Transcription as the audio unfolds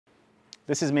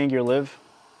This is MAINGEAR LIV.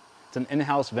 It's an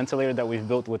in-house ventilator that we've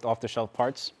built with off-the-shelf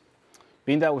parts.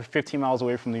 Being that we're 15 miles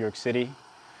away from New York City,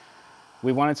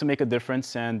 we wanted to make a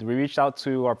difference, and we reached out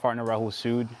to our partner Rahul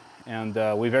Sood, and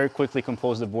we very quickly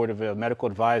composed a board of medical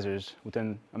advisors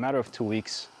within a matter of 2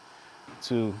 weeks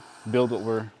to build what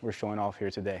we're showing off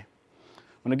here today.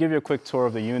 I'm going to give you a quick tour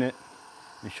of the unit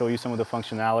and show you some of the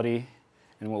functionality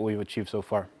and what we've achieved so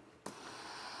far.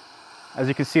 As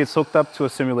you can see, it's hooked up to a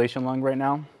simulation lung right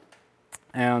now,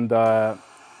 and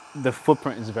the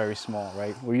footprint is very small,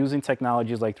 right? We're using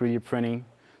technologies like 3D printing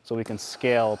so we can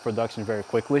scale production very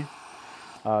quickly.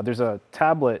 There's a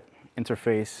tablet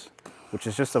interface, which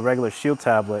is just a regular Shield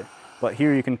tablet, but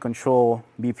here you can control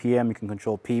BPM, you can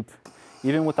control PEEP.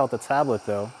 Even without the tablet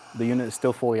though, the unit is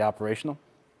still fully operational.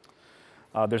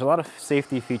 There's a lot of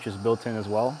safety features built in as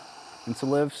well into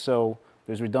LIV, so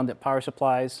there's redundant power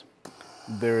supplies,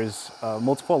 there's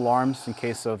multiple alarms in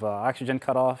case of oxygen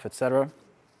cutoff, etc.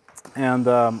 And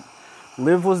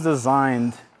LIV was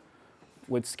designed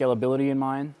with scalability in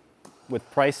mind, with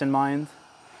price in mind,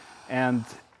 and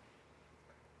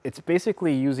it's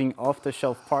basically using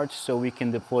off-the-shelf parts so we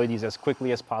can deploy these as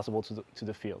quickly as possible to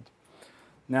the field.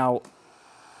 Now,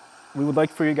 we would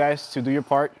like for you guys to do your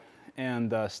part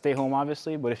and stay home,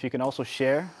 obviously, but if you can also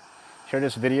share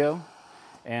this video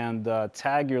and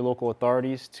tag your local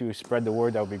authorities to spread the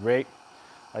word, that would be great.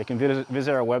 You can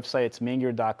visit our website. It's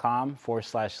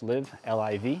maingear.com/liv,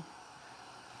 L-I-V.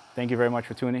 Thank you very much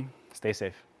for tuning. Stay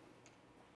safe.